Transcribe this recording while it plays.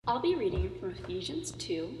I'll be reading from Ephesians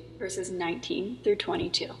 2, verses 19 through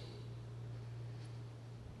 22.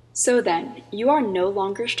 So then, you are no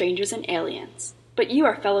longer strangers and aliens, but you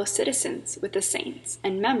are fellow citizens with the saints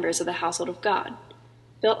and members of the household of God,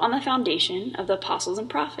 built on the foundation of the apostles and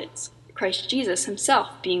prophets, Christ Jesus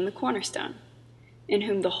himself being the cornerstone, in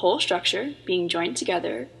whom the whole structure, being joined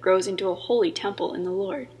together, grows into a holy temple in the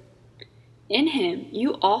Lord. In him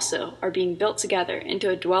you also are being built together into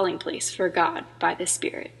a dwelling place for God by the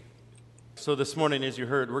Spirit. So this morning, as you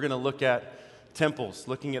heard, we're going to look at temples,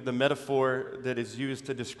 looking at the metaphor that is used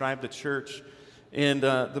to describe the church. And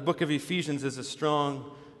the book of Ephesians is a strong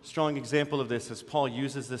example of this as Paul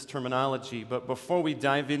uses this terminology. But before we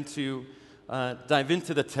dive into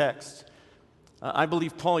the text, I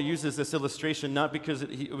believe Paul uses this illustration not because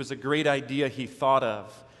it was a great idea he thought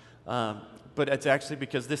of, but it's actually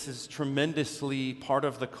because this is tremendously part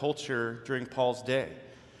of the culture during Paul's day.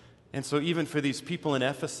 And so even for these people in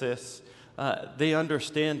Ephesus, they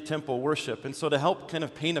understand temple worship. And so to help kind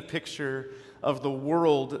of paint a picture of the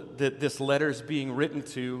world that this letter is being written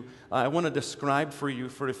to, I want to describe for you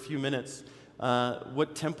for a few minutes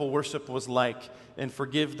what temple worship was like. And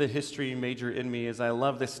forgive the history major in me, as I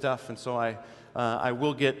love this stuff, and so I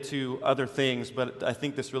will get to other things, but I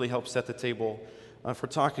think this really helps set the table for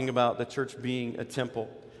talking about the church being a temple.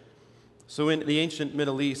 So in the ancient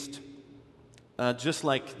Middle East, just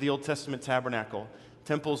like the Old Testament tabernacle,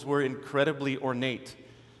 temples were incredibly ornate.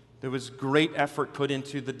 There was great effort put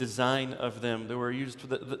into the design of them. They were used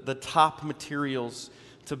the top materials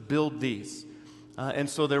to build these. And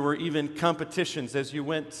so there were even competitions as you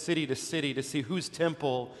went city to city to see whose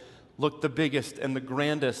temple looked the biggest and the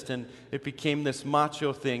grandest. And it became this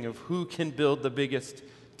macho thing of who can build the biggest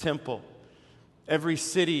temple. Every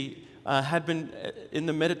city had been in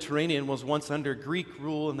the Mediterranean was once under Greek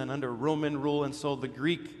rule and then under Roman rule. And so the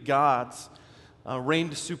Greek gods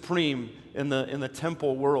reigned supreme in the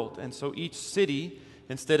temple world. And so each city,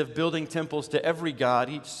 instead of building temples to every god,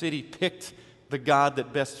 each city picked the god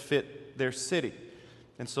that best fit their city.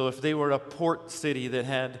 And so if they were a port city that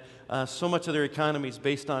had so much of their economies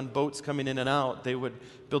based on boats coming in and out, they would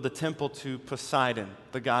build a temple to Poseidon,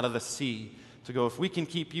 the god of the sea, to go, if we can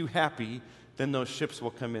keep you happy, then those ships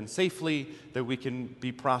will come in safely, that we can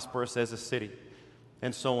be prosperous as a city,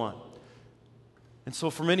 and so on. And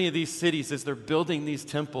so for many of these cities, as they're building these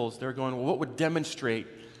temples, they're going, well, what would demonstrate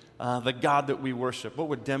the God that we worship? What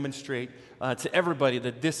would demonstrate to everybody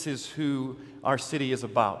that this is who our city is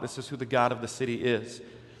about? This is who the God of the city is.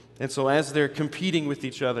 And so as they're competing with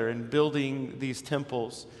each other and building these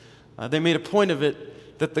temples, they made a point of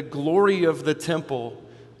it that the glory of the temple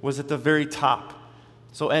was at the very top.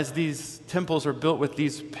 So as these temples are built with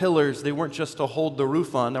these pillars, they weren't just to hold the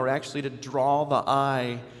roof on, they were actually to draw the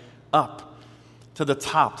eye up to the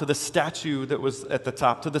top, to the statue that was at the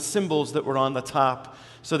top, to the symbols that were on the top,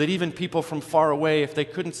 so that even people from far away, if they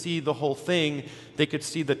couldn't see the whole thing, they could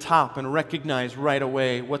see the top and recognize right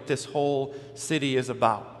away what this whole city is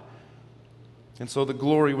about. And so the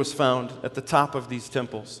glory was found at the top of these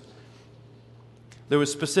temples. There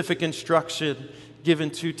was specific instruction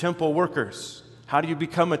given to temple workers. How do you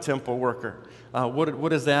become a temple worker?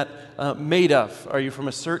 What is that made of? Are you from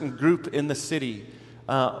a certain group in the city?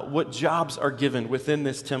 What jobs are given within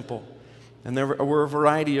this temple? And there were a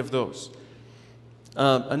variety of those.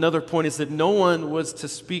 Another point is that no one was to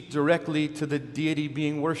speak directly to the deity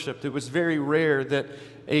being worshipped. It was very rare that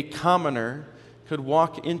a commoner could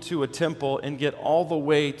walk into a temple and get all the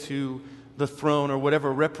way to the throne or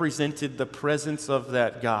whatever represented the presence of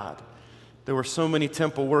that god. There were so many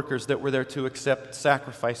temple workers that were there to accept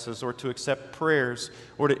sacrifices or to accept prayers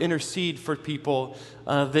or to intercede for people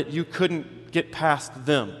that you couldn't get past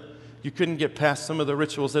them. You couldn't get past some of the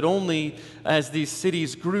rituals that only as these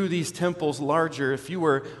cities grew these temples larger, if you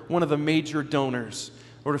were one of the major donors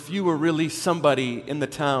or if you were really somebody in the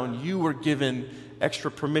town, you were given extra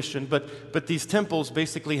permission. But these temples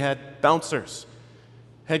basically had bouncers,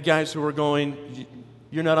 had guys who were going,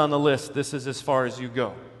 you're not on the list, this is as far as you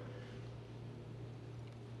go.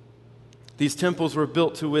 These temples were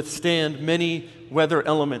built to withstand many weather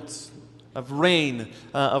elements of rain,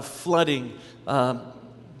 of flooding,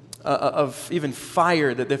 of even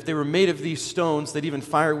fire, that if they were made of these stones, that even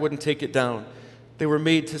fire wouldn't take it down. They were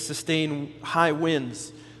made to sustain high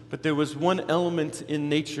winds. But there was one element in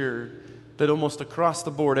nature that almost across the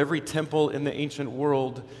board, every temple in the ancient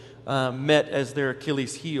world met as their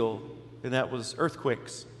Achilles heel, and that was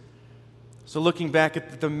earthquakes. So looking back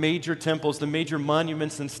at the major temples, the major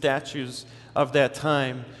monuments and statues of that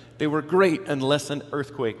time, they were great unless an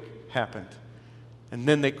earthquake happened. And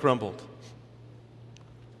then they crumbled.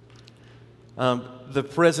 The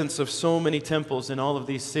presence of so many temples in all of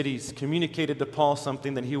these cities communicated to Paul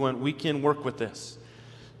something that he went, we can work with this.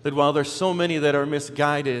 That while there's so many that are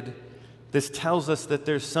misguided, this tells us that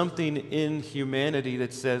there's something in humanity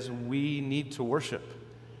that says we need to worship.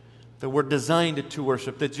 That we're designed to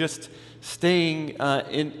worship. That just staying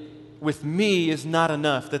with me is not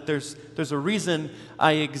enough. That there's a reason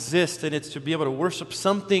I exist, and it's to be able to worship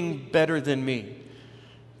something better than me.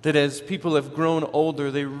 That as people have grown older,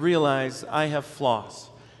 they realize I have flaws.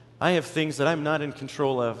 I have things that I'm not in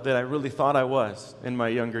control of that I really thought I was in my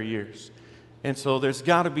younger years. And so there's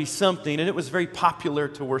got to be something, and it was very popular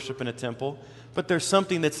to worship in a temple, but there's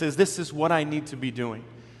something that says this is what I need to be doing.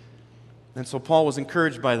 And so Paul was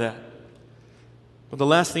encouraged by that. But the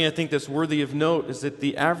last thing I think that's worthy of note is that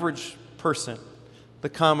the average person, the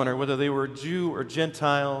commoner, whether they were Jew or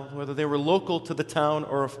Gentile, whether they were local to the town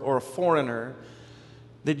or a foreigner,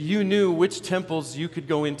 that you knew which temples you could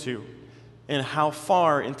go into and how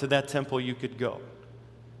far into that temple you could go.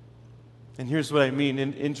 And here's what I mean.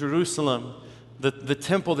 In Jerusalem, the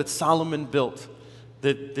temple that Solomon built,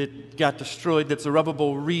 that got destroyed, that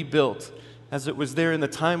Zerubbabel rebuilt, as it was there in the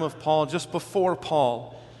time of Paul, just before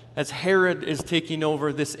Paul, as Herod is taking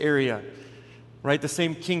over this area, right? The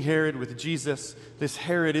same King Herod with Jesus, this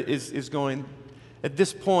Herod is going. At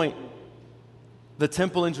this point, the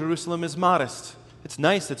temple in Jerusalem is modest. It's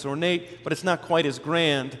nice, it's ornate, but it's not quite as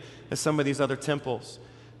grand as some of these other temples.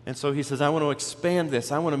 And so he says, I want to expand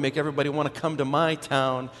this. I want to make everybody want to come to my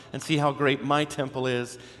town and see how great my temple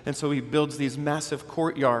is. And so he builds these massive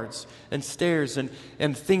courtyards and stairs and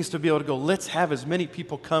things to be able to go, let's have as many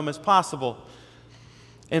people come as possible.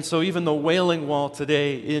 And so even the Wailing Wall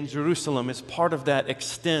today in Jerusalem is part of that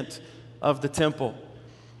extent of the temple.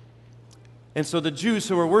 And so the Jews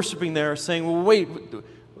who are worshiping there are saying, well, wait,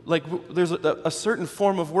 like there's a certain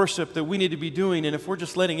form of worship that we need to be doing, and if we're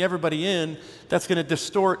just letting everybody in, that's going to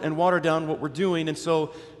distort and water down what we're doing. And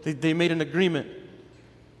so they made an agreement.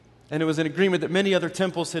 And it was an agreement that many other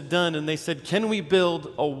temples had done, and they said, can we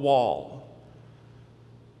build a wall?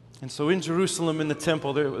 And so in Jerusalem in the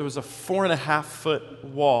temple, there was a 4.5-foot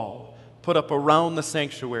wall put up around the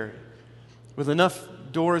sanctuary with enough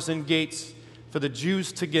doors and gates for the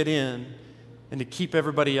Jews to get in and to keep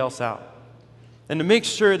everybody else out. And to make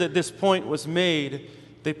sure that this point was made,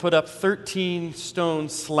 they put up 13 stone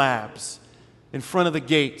slabs in front of the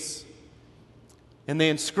gates. And they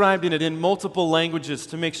inscribed in it in multiple languages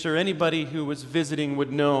to make sure anybody who was visiting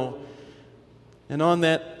would know. And on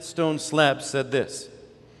that stone slab said this: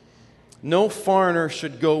 no foreigner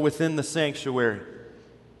should go within the sanctuary.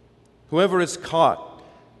 Whoever is caught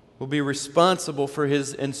will be responsible for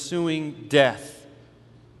his ensuing death.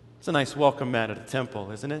 It's a nice welcome mat at a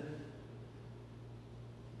temple, isn't it?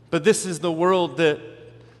 But this is the world that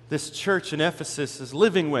this church in Ephesus is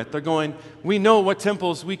living with. They're going, we know what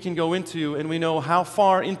temples we can go into, and we know how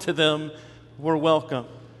far into them we're welcome.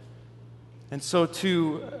 And so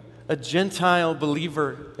to a Gentile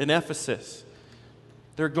believer in Ephesus,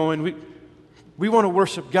 they're going, we want to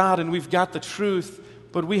worship God, and we've got the truth,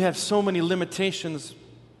 but we have so many limitations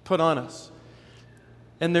put on us.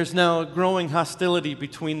 And there's now a growing hostility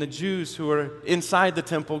between the Jews who are inside the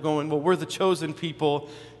temple going, well, we're the chosen people.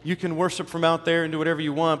 You can worship from out there and do whatever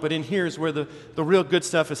you want, but in here is where the real good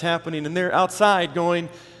stuff is happening. And they're outside going,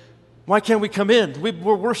 why can't we come in?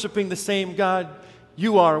 We're worshiping the same God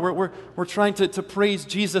you are. We're trying to praise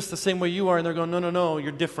Jesus the same way you are. And they're going, no,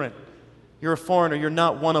 you're different. You're a foreigner. You're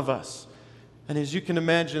not one of us. And as you can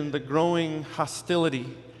imagine, the growing hostility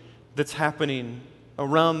that's happening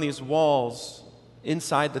around these walls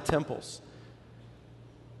inside the temples.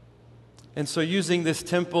 And so using this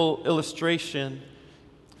temple illustration,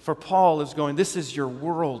 for Paul is going, this is your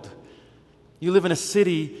world. You live in a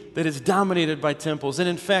city that is dominated by temples. And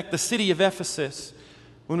in fact, the city of Ephesus,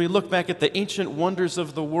 when we look back at the ancient wonders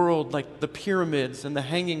of the world, like the pyramids and the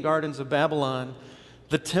hanging gardens of Babylon,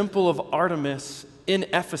 the temple of Artemis in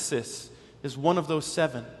Ephesus is one of those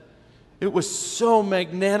 7. It was so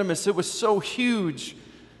magnanimous, it was so huge,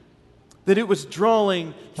 that it was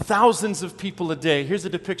drawing thousands of people a day. Here's a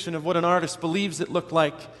depiction of what an artist believes it looked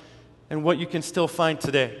like and what you can still find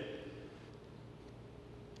today.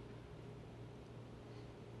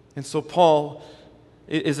 And so Paul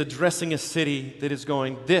is addressing a city that is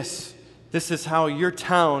going, this is how your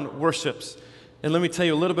town worships. And let me tell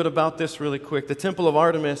you a little bit about this really quick. The temple of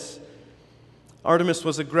Artemis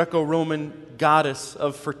was a Greco-Roman goddess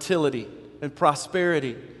of fertility and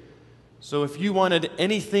prosperity. So if you wanted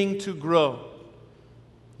anything to grow,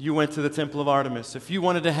 you went to the temple of Artemis. If you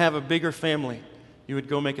wanted to have a bigger family, you would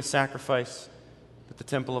go make a sacrifice at the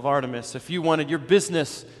temple of Artemis. If you wanted your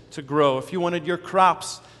business to grow, if you wanted your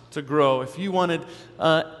crops to grow, if you wanted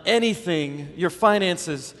anything, your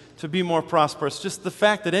finances to be more prosperous, just the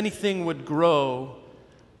fact that anything would grow,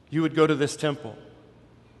 you would go to this temple.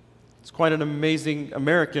 It's quite an amazing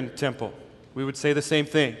American temple. We would say the same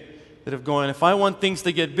thing, that of going, if I want things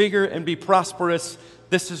to get bigger and be prosperous,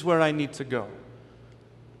 this is where I need to go.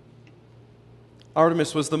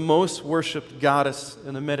 Artemis was the most worshipped goddess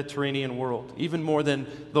in the Mediterranean world, even more than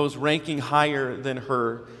those ranking higher than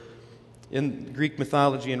her in Greek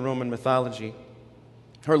mythology and Roman mythology.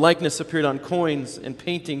 Her likeness appeared on coins and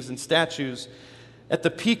paintings and statues. At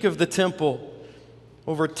the peak of the temple,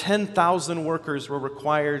 over 10,000 workers were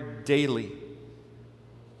required daily.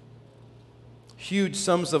 Huge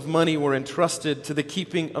sums of money were entrusted to the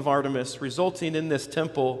keeping of Artemis, resulting in this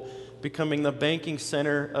temple becoming the banking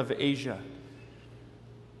center of Asia.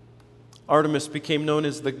 Artemis became known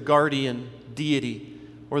as the guardian deity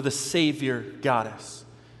or the savior goddess.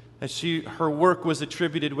 Her work was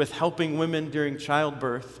attributed with helping women during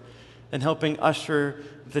childbirth and helping usher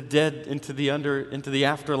the dead into the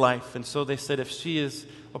afterlife. And so they said if she is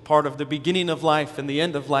a part of the beginning of life and the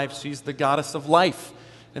end of life, she's the goddess of life.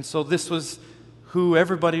 And so this was who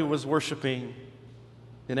everybody was worshiping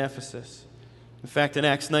in Ephesus. In fact, in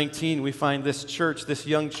Acts 19, we find this church, this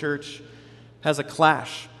young church, has a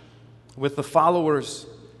clash with the followers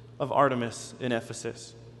of Artemis in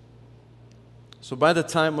Ephesus. So by the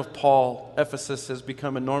time of Paul, Ephesus has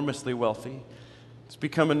become enormously wealthy. It's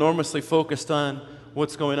become enormously focused on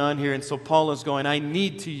what's going on here. And so Paul is going, I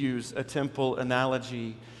need to use a temple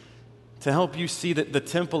analogy to help you see that the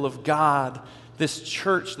temple of God, this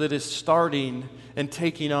church that is starting and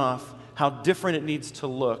taking off, how different it needs to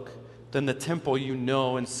look than the temple you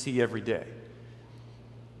know and see every day.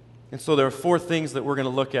 And so there are four things that we're going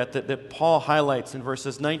to look at that Paul highlights in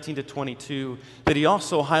verses 19 to 22, that he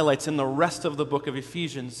also highlights in the rest of the book of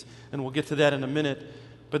Ephesians, and we'll get to that in a minute.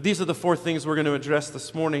 But these are the four things we're going to address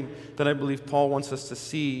this morning that I believe Paul wants us to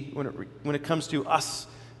see when it comes to us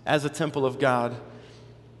as a temple of God.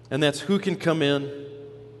 And that's who can come in,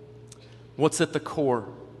 what's at the core,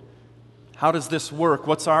 how does this work,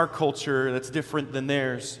 what's our culture that's different than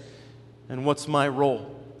theirs, and what's my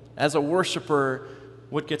role. As a worshiper,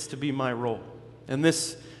 what gets to be my role? And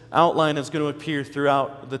this outline is going to appear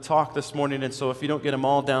throughout the talk this morning, and so if you don't get them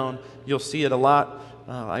all down, you'll see it a lot.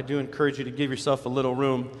 I do encourage you to give yourself a little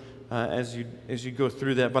room as you go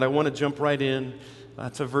through that. But I want to jump right in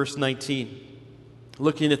to verse 19,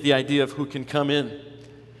 looking at the idea of who can come in.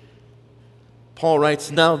 Paul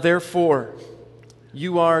writes, Now therefore,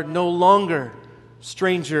 you are no longer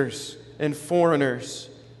strangers and foreigners,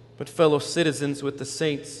 but fellow citizens with the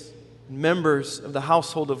saints, members of the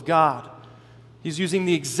household of God. He's using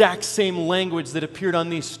the exact same language that appeared on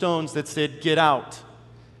these stones that said, get out.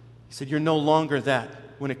 He said, you're no longer that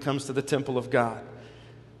when it comes to the temple of God.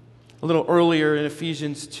 A little earlier in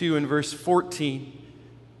Ephesians 2 and verse 14,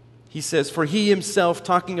 he says, for he himself,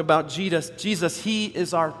 talking about Jesus, he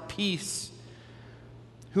is our peace,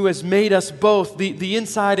 who has made us both, the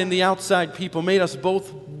inside and the outside people, made us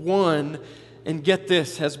both one, and get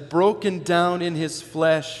this, has broken down in his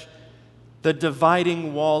flesh the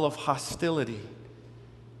dividing wall of hostility.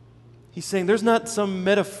 He's saying there's not some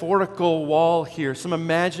metaphorical wall here, some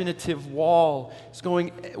imaginative wall. It's going,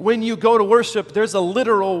 when you go to worship, there's a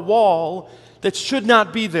literal wall that should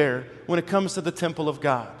not be there when it comes to the temple of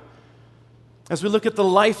God. As we look at the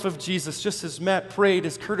life of Jesus, just as Matt prayed,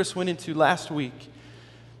 as Curtis went into last week,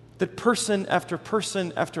 that person after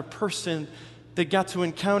person after person that got to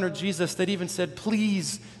encounter Jesus, that even said,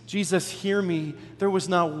 please, Jesus, hear me. There was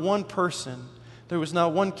not one person, there was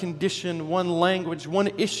not one condition, one language, one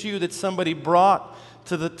issue that somebody brought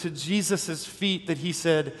to Jesus' feet that he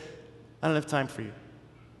said, I don't have time for you.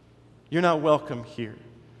 You're not welcome here.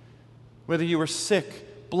 Whether you were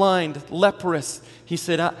sick, blind, leprous, he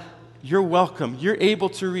said, you're welcome. You're able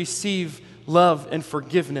to receive love and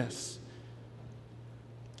forgiveness.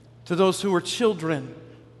 To those who were children,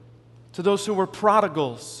 to those who were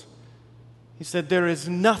prodigals, he said, there is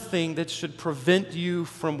nothing that should prevent you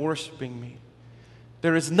from worshiping me.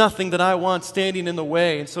 There is nothing that I want standing in the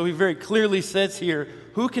way. And so he very clearly says here,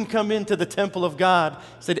 who can come into the temple of God?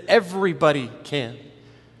 He said, everybody can.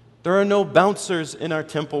 There are no bouncers in our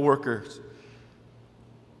temple workers.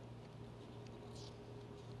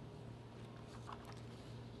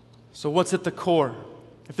 So what's at the core?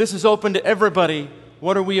 If this is open to everybody,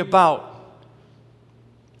 what are we about?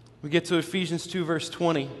 We get to Ephesians 2, verse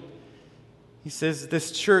 20. He says,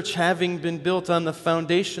 this church having been built on the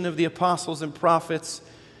foundation of the apostles and prophets,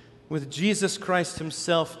 with Jesus Christ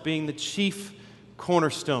himself being the chief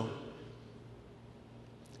cornerstone.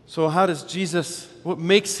 So how does Jesus, what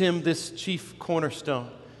makes him this chief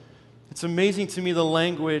cornerstone? It's amazing to me the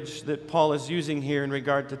language that Paul is using here in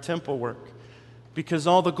regard to temple work, because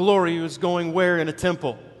all the glory was going where in a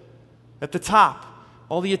temple? At the top.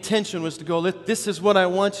 All the attention was to go, this is what I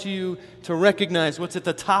want you to recognize, what's at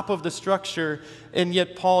the top of the structure. And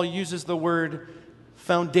yet Paul uses the word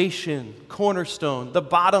foundation, cornerstone, the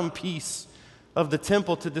bottom piece of the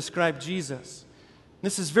temple to describe Jesus.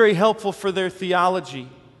 This is very helpful for their theology,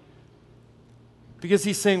 because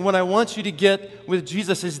he's saying what I want you to get with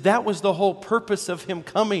Jesus is that was the whole purpose of him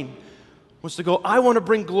coming, was to go, I want to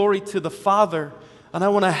bring glory to the Father, and I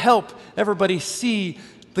want to help everybody see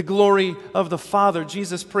the glory of the Father.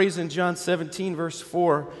 Jesus prays in John 17, verse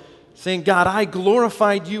 4, saying, God, I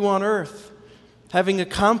glorified you on earth, having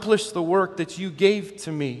accomplished the work that you gave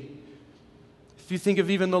to me. If you think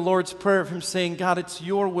of even the Lord's Prayer of him saying, God, it's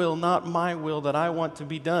your will, not my will, that I want to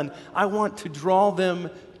be done. I want to draw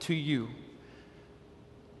them to you.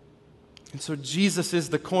 And so Jesus is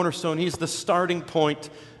the cornerstone. He's the starting point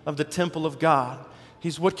of the temple of God.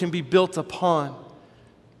 He's what can be built upon.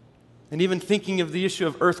 And even thinking of the issue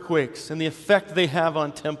of earthquakes and the effect they have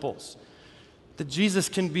on temples, that Jesus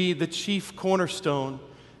can be the chief cornerstone.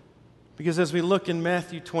 Because as we look in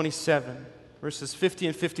Matthew 27, verses 50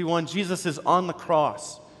 and 51, Jesus is on the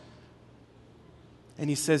cross. And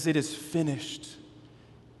he says, it is finished.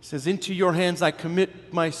 He says, into your hands I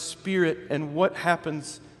commit my spirit. And what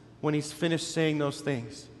happens when he's finished saying those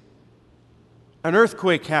things? An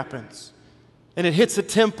earthquake happens. And it hits a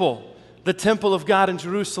temple, the temple of God in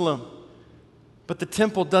Jerusalem. But the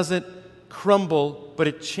temple doesn't crumble, but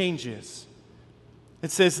it changes.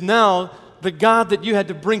 It says, now the God that you had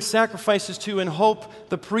to bring sacrifices to in hope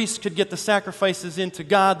the priests could get the sacrifices into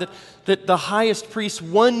God, that the highest priest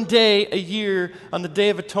one day a year on the Day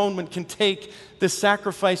of Atonement can take this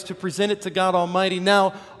sacrifice to present it to God Almighty.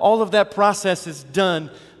 Now all of that process is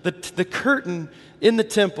done. The curtain in the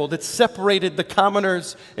temple that separated the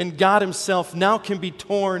commoners and God himself now can be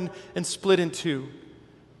torn and split in two,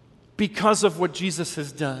 because of what Jesus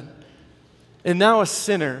has done. And now a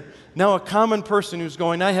sinner, now a common person who's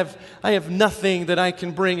going, I have nothing that I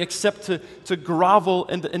can bring except to grovel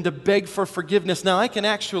and to beg for forgiveness. Now I can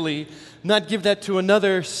actually not give that to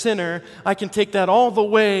another sinner. I can take that all the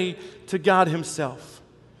way to God himself.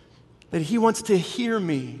 That he wants to hear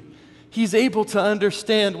me. He's able to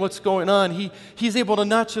understand what's going on. He's able to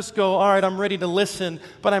not just go, all right, I'm ready to listen,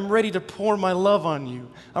 but I'm ready to pour my love on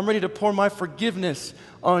you. I'm ready to pour my forgiveness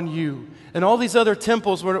on you. And all these other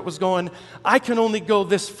temples where it was going, I can only go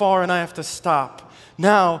this far and I have to stop.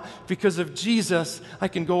 Now, because of Jesus, I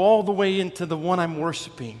can go all the way into the one I'm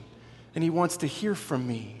worshiping. And he wants to hear from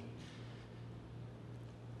me.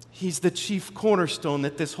 He's the chief cornerstone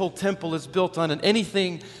that this whole temple is built on. And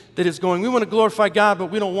anything that is going, we want to glorify God,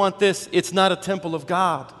 but we don't want this, it's not a temple of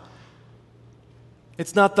God.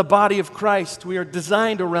 It's not the body of Christ. We are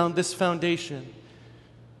designed around this foundation.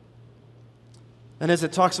 And as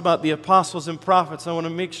it talks about the apostles and prophets, I want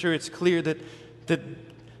to make sure it's clear that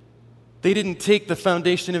they didn't take the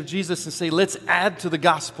foundation of Jesus and say, let's add to the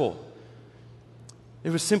gospel. It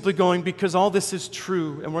was simply going, because all this is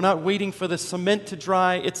true, and we're not waiting for the cement to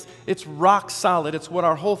dry. It's rock solid. It's what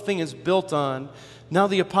our whole thing is built on. Now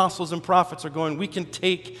the apostles and prophets are going, we can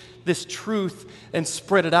take this truth and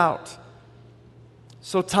spread it out.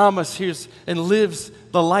 So Thomas hears and lives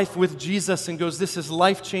the life with Jesus and goes, this is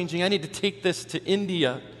life-changing. I need to take this to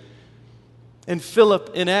India. And Philip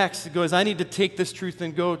in Acts goes, I need to take this truth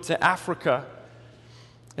and go to Africa.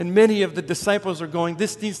 And many of the disciples are going,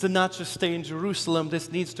 this needs to not just stay in Jerusalem,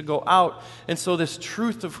 this needs to go out. And so this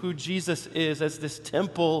truth of who Jesus is, as this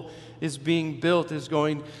temple is being built, is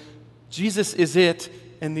going, Jesus is it,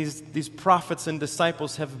 and these prophets and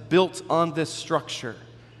disciples have built on this structure.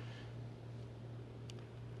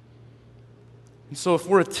 And so if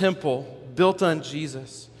we're a temple built on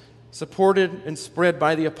Jesus, supported and spread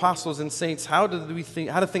by the apostles and saints, how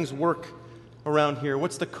do things work around here?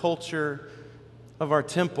 What's the culture of our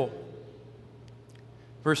temple?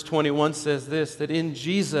 Verse 21 says this, that in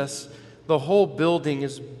Jesus, the whole building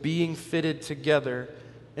is being fitted together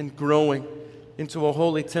and growing into a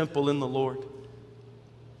holy temple in the Lord.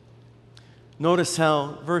 Notice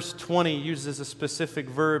how verse 20 uses a specific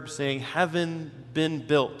verb saying, having been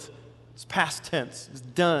built. It's past tense. It's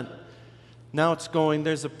done. Now it's going,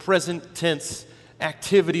 there's a present tense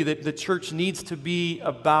activity that the church needs to be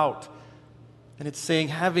about. And it's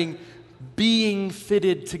saying, being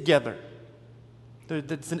fitted together.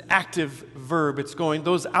 That's an active verb. It's going,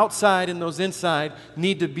 those outside and those inside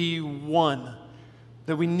need to be one.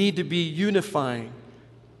 That we need to be unifying.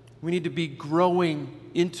 We need to be growing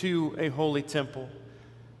into a holy temple.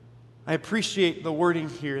 I appreciate the wording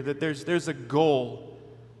here that there's a goal.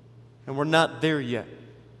 and we're not there yet.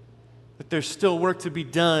 That there's still work to be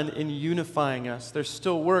done in unifying us. There's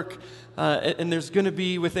still work, and there's going to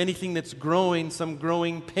be, with anything that's growing, some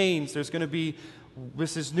growing pains. There's going to be,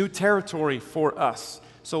 this is new territory for us.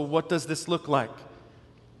 So what does this look like?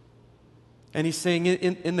 And he's saying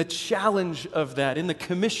in the challenge of that, in the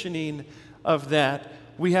commissioning of that,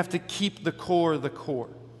 we have to keep the core the core.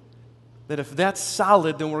 That if that's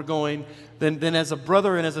solid, then we're going, then as a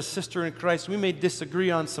brother and as a sister in Christ, we may disagree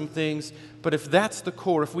on some things, but if that's the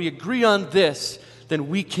core, if we agree on this, then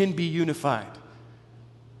we can be unified.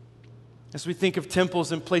 As we think of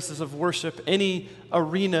temples and places of worship, any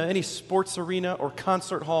arena, any sports arena or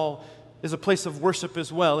concert hall is a place of worship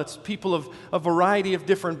as well. It's people of a variety of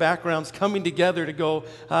different backgrounds coming together to go,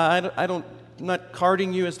 I'm not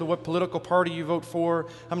carding you as to what political party you vote for.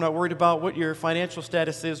 I'm not worried about what your financial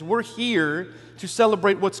status is. We're here to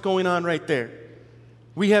celebrate what's going on right there.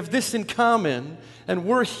 We have this in common, and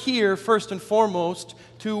we're here first and foremost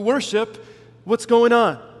to worship what's going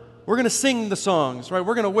on. We're going to sing the songs, right?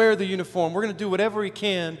 We're going to wear the uniform. We're going to do whatever we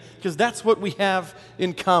can because that's what we have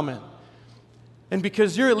in common. And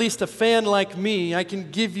because you're at least a fan like me, I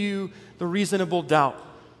can give you the reasonable doubt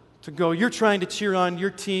to go, you're trying to cheer on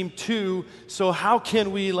your team too, so how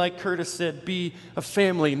can we, like Curtis said, be a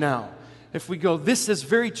family now? If we go, this is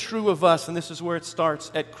very true of us, and this is where it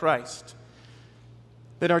starts, at Christ.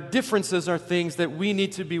 That our differences are things that we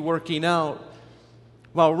need to be working out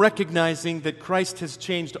while recognizing that Christ has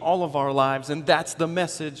changed all of our lives, and that's the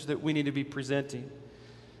message that we need to be presenting.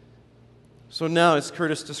 So now, as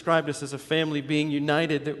Curtis described us as a family being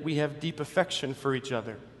united, that we have deep affection for each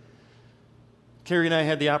other. Carrie and I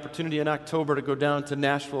had the opportunity in October to go down to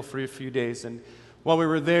Nashville for a few days, and while we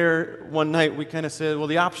were there one night, we kind of said, well,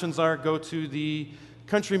 the options are go to the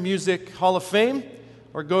Country Music Hall of Fame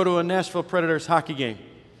or go to a Nashville Predators hockey game.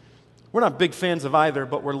 We're not big fans of either,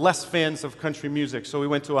 but we're less fans of country music, so we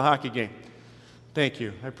went to a hockey game. Thank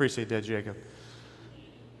you. I appreciate that, Jacob.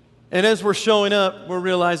 And as we're showing up, we're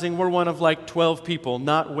realizing we're one of like 12 people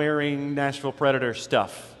not wearing Nashville Predators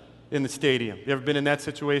stuff in the stadium. You ever been in that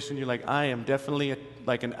situation? You're like, I am definitely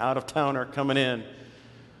like an out-of-towner coming in.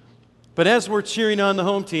 But as we're cheering on the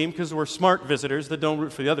home team, because we're smart visitors that don't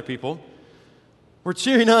root for the other people, we're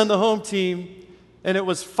cheering on the home team, and it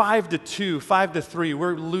was 5-2, 5-3.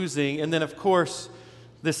 We're losing, and then, of course,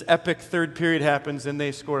 this epic third period happens, and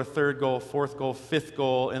they score a third goal, fourth goal, fifth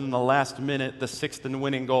goal, and in the last minute, the sixth and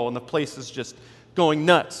winning goal, and the place is just going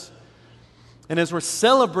nuts. And as we're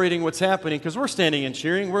celebrating what's happening, because we're standing and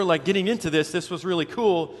cheering, we're like getting into this was really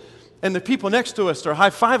cool, and the people next to us are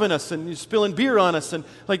high-fiving us and spilling beer on us, and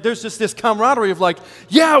like there's just this camaraderie of like,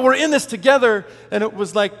 yeah, we're in this together, and it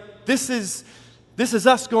was like, this is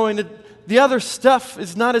us going to, the other stuff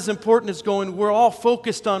is not as important as going, we're all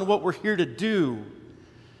focused on what we're here to do.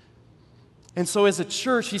 And so as a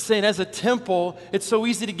church, he's saying as a temple, it's so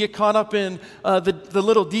easy to get caught up in the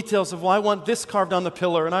little details of, well, I want this carved on the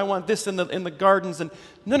pillar, and I want this in the gardens. And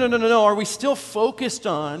no. Are we still focused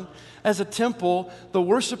on, as a temple, the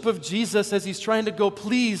worship of Jesus as he's trying to go,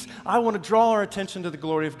 please, I want to draw our attention to the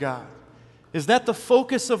glory of God? Is that the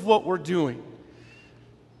focus of what we're doing?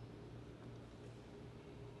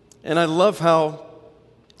 And I love how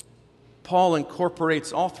Paul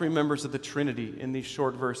incorporates all three members of the Trinity in these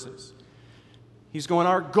short verses. He's going,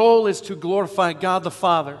 our goal is to glorify God the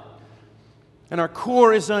Father. And our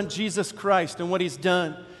core is on Jesus Christ and what he's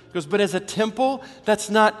done. He goes, but as a temple, that's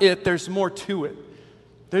not it. There's more to it.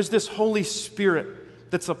 There's this Holy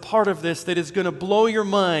Spirit that's a part of this that is going to blow your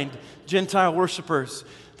mind, Gentile worshipers.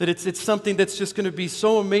 That it's something that's just going to be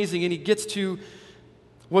so amazing. And he gets to,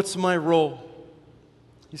 what's my role?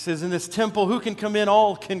 He says, in this temple, who can come in?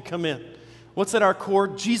 All can come in. What's at our core?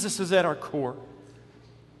 Jesus is at our core.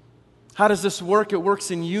 How does this work? It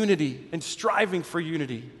works in unity and striving for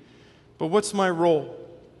unity. But what's my role?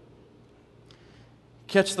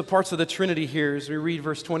 Catch the parts of the Trinity here as we read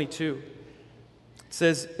verse 22. It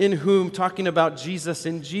says, in whom, talking about Jesus,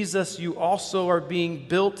 in Jesus you also are being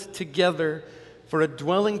built together for a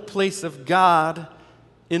dwelling place of God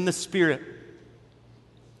in the Spirit.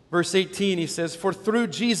 Verse 18, he says, for through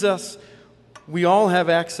Jesus we all have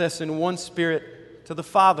access in one Spirit to the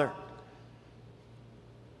Father.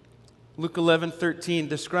 Luke 11:13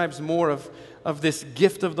 describes more of this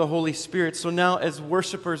gift of the Holy Spirit. So now as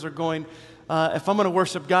worshipers are going, if I'm going to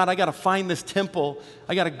worship God, I got to find this temple.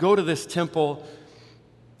 I got to go to this temple.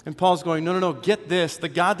 And Paul's going, no, get this. The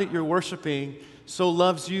God that you're worshiping so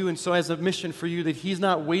loves you and so has a mission for you that he's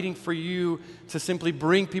not waiting for you to simply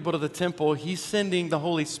bring people to the temple. He's sending the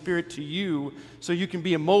Holy Spirit to you so you can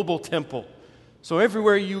be a mobile temple. So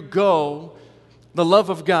everywhere you go, The love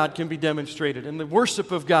of God can be demonstrated, and the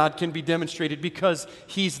worship of God can be demonstrated because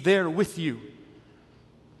He's there with you.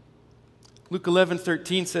 Luke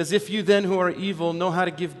 11:13 says, "If you then who are evil know how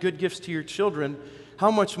to give good gifts to your children,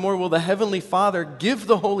 how much more will the Heavenly Father give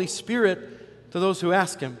the Holy Spirit to those who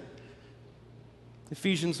ask Him?"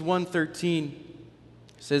 Ephesians 1:13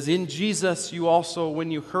 says, "In Jesus you also,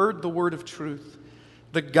 when you heard the word of truth,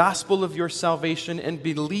 the gospel of your salvation, and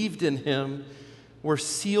believed in Him, were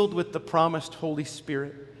sealed with the promised Holy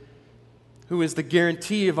Spirit, who is the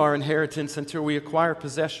guarantee of our inheritance until we acquire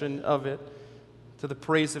possession of it, to the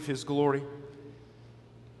praise of His glory."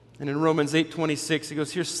 And in Romans 8:26, he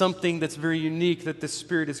goes, here's something that's very unique that the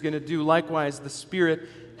Spirit is going to do. Likewise, the Spirit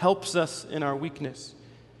helps us in our weakness.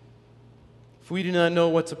 "For we do not know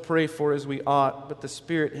what to pray for as we ought, but the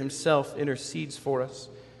Spirit Himself intercedes for us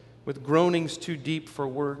with groanings too deep for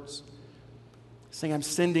words." Saying, I'm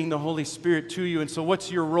sending the Holy Spirit to you. And so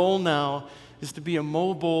what's your role now is to be a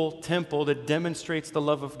mobile temple that demonstrates the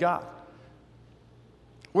love of God.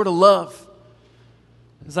 We're to love.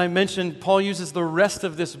 As I mentioned, Paul uses the rest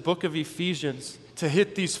of this book of Ephesians to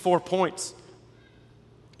hit these 4 points.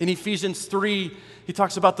 In Ephesians 3, he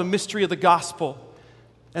talks about the mystery of the gospel,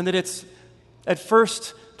 and that it's, at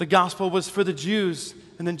first, the gospel was for the Jews,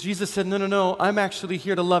 and then Jesus said, no, I'm actually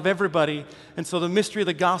here to love everybody. And so the mystery of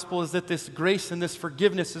the gospel is that this grace and this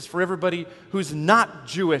forgiveness is for everybody who's not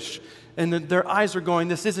Jewish. And that their eyes are going,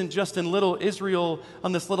 this isn't just in little Israel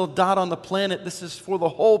on this little dot on the planet. This is for the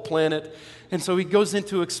whole planet. And so he goes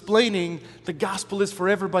into explaining the gospel is for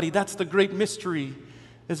everybody. That's the great mystery,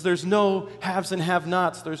 is there's no haves and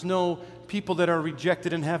have-nots. There's no people that are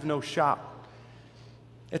rejected and have no shot.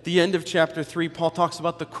 At the end of chapter 3, Paul talks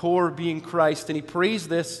about the core being Christ, and he prays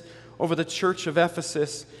this over the church of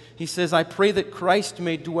Ephesus. He says, I pray that Christ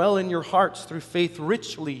may dwell in your hearts through faith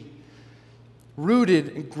richly,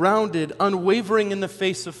 rooted and grounded, unwavering in the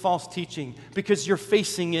face of false teaching, because you're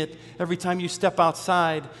facing it every time you step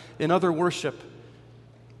outside in other worship.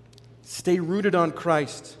 Stay rooted on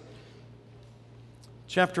Christ.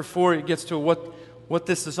 Chapter 4, it gets to what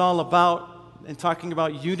this is all about, and talking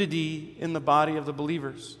about unity in the body of the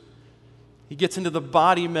believers. He gets into the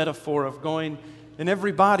body metaphor of going, in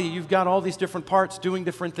every body you've got all these different parts doing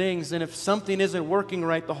different things, and if something isn't working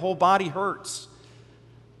right, the whole body hurts.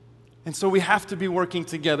 And so we have to be working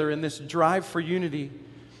together in this drive for unity.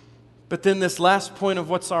 But then this last point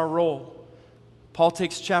of what's our role, Paul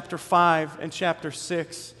takes chapter 5 and chapter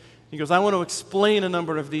 6. He goes, I want to explain a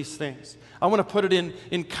number of these things. I want to put it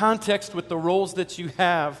in context with the roles that you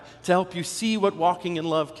have to help you see what walking in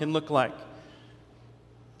love can look like.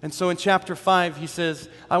 And so in chapter 5, he says,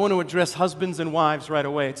 I want to address husbands and wives right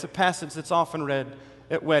away. It's a passage that's often read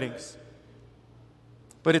at weddings.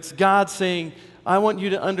 But it's God saying, I want you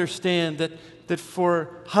to understand that for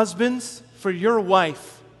husbands, for your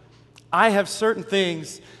wife, I have certain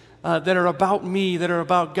things that are about me, that are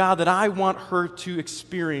about God, that I want her to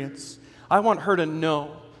experience. I want her to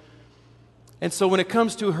know. And so when it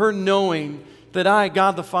comes to her knowing that I,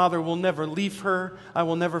 God the Father, will never leave her, I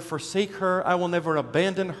will never forsake her, I will never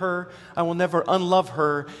abandon her, I will never unlove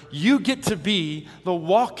her, you get to be the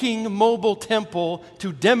walking mobile temple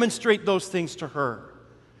to demonstrate those things to her.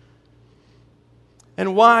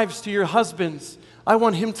 And wives, to your husbands, I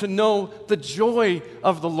want him to know the joy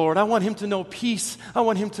of the Lord. I want him to know peace. I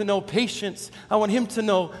want him to know patience. I want him to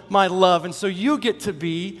know my love. And so you get to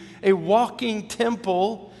be a walking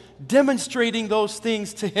temple demonstrating those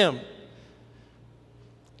things to him.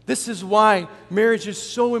 This is why marriage is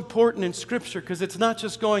so important in Scripture, because it's not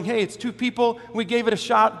just going, hey, it's two people, we gave it a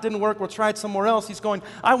shot, it didn't work, we'll try it somewhere else. He's going,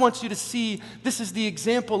 I want you to see this is the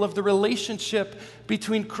example of the relationship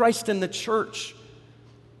between Christ and the church.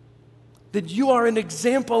 That you are an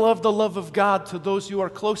example of the love of God to those you are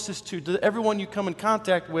closest to everyone you come in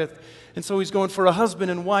contact with. And so he's going, for a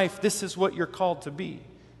husband and wife, this is what you're called to be,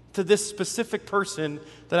 to this specific person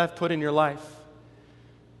that I've put in your life.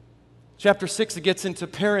 Chapter 6, it gets into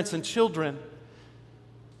parents and children.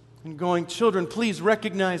 And going, children, please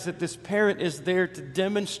recognize that this parent is there to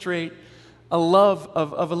demonstrate a love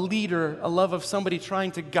of a leader, a love of somebody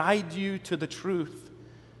trying to guide you to the truth.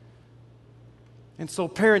 And so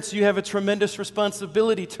parents, you have a tremendous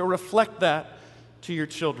responsibility to reflect that to your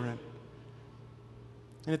children.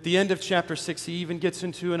 And at the end of chapter 6, he even gets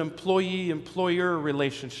into an employee-employer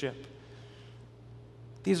relationship.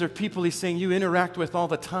 These are people he's saying you interact with all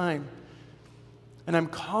the time. And I'm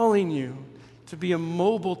calling you to be a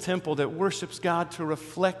mobile temple that worships God, to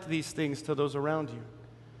reflect these things to those around you.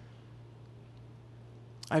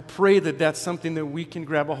 I pray that that's something that we can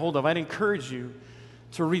grab a hold of. I'd encourage you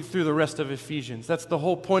to read through the rest of Ephesians. That's the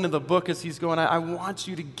whole point of the book, is he's going, I want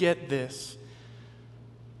you to get this.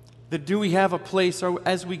 That do we have a place, or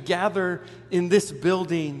as we gather in this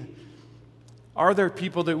building, are there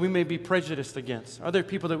people that we may be prejudiced against? Are there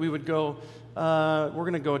people that we would go, we're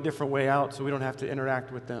going to go a different way out so we don't have to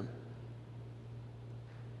interact with them?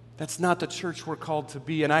 That's not the church we're called to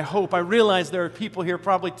be. And I realize there are people here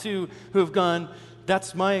probably too who have gone,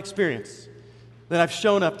 that's my experience. That I've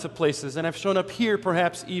shown up to places, and I've shown up here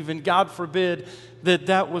perhaps even, God forbid,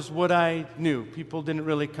 that was what I knew. People didn't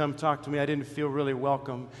really come talk to me. I didn't feel really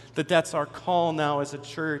welcome. That's our call now as a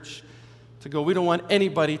church to go, we don't want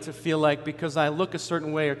anybody to feel like because I look a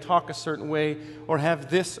certain way or talk a certain way or have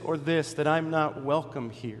this or this that I'm not welcome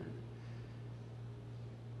here.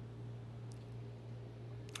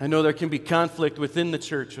 I know there can be conflict within the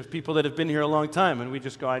church of people that have been here a long time, and we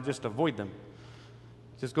just go, I just avoid them.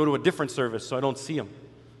 Just go to a different service so I don't see them.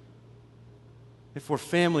 If we're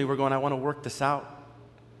family, we're going, I want to work this out.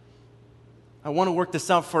 I want to work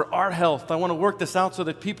this out for our health. I want to work this out so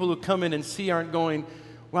that people who come in and see aren't going,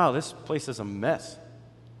 wow, this place is a mess.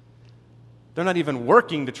 They're not even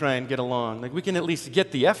working to try and get along. Like, we can at least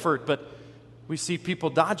get the effort, but we see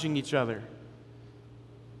people dodging each other.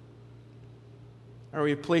 Are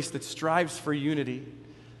we a place that strives for unity?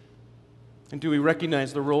 And do we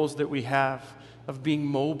recognize the roles that we have of being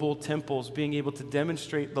mobile temples, being able to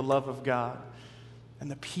demonstrate the love of God and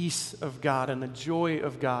the peace of God and the joy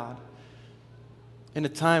of God in a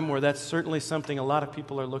time where that's certainly something a lot of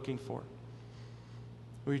people are looking for?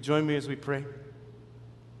 Will you join me as we pray?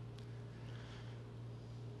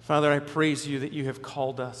 Father, I praise you that you have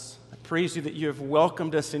called us. I praise you that you have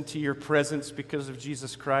welcomed us into your presence because of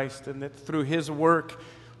Jesus Christ, and that through his work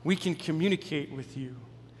we can communicate with you.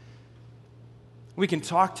 We can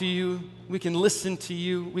talk to you. We can listen to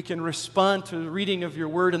you. We can respond to the reading of your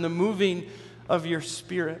word and the moving of your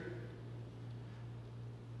Spirit.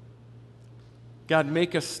 God,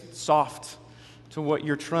 make us soft to what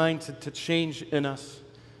you're trying to change in us.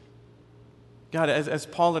 God, as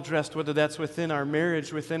Paul addressed, whether that's within our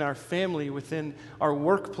marriage, within our family, within our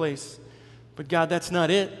workplace, but God, that's not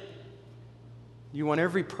it. You want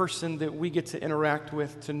every person that we get to interact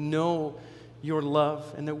with to know your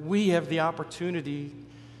love, and that we have the opportunity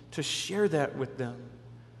to share that with them.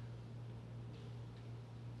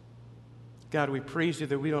 God, we praise you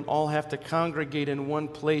that we don't all have to congregate in one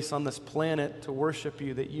place on this planet to worship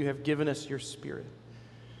you, that you have given us your Spirit.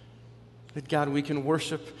 That, God, we can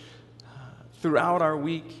worship throughout our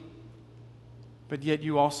week, but yet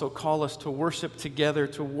you also call us to worship together,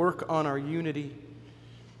 to work on our unity,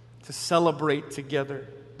 to celebrate together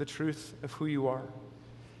the truth of who you are.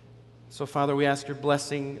 So, Father, we ask your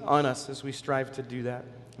blessing on us as we strive to do that.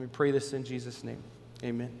 We pray this in Jesus' name.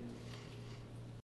 Amen.